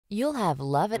You'll have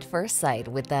love at first sight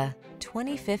with the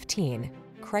 2015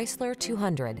 Chrysler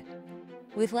 200.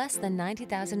 With less than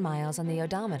 90,000 miles on the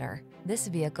odometer, this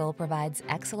vehicle provides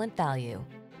excellent value.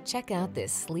 Check out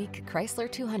this sleek Chrysler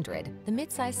 200, the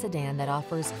midsize sedan that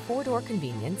offers four-door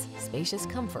convenience, spacious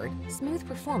comfort, smooth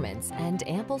performance, and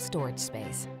ample storage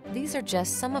space. These are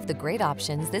just some of the great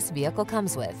options this vehicle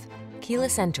comes with: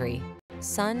 keyless entry,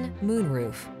 sun,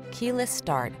 moonroof, keyless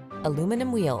start,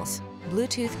 aluminum wheels,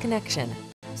 Bluetooth connection,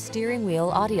 steering wheel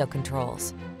audio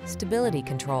controls, stability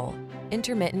control,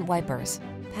 intermittent wipers,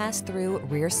 pass-through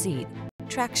rear seat,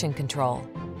 traction control.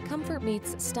 Comfort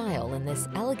meets style in this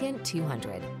elegant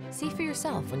 200. See for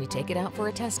yourself when you take it out for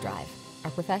a test drive.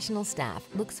 Our professional staff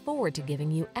looks forward to giving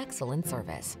you excellent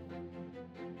service.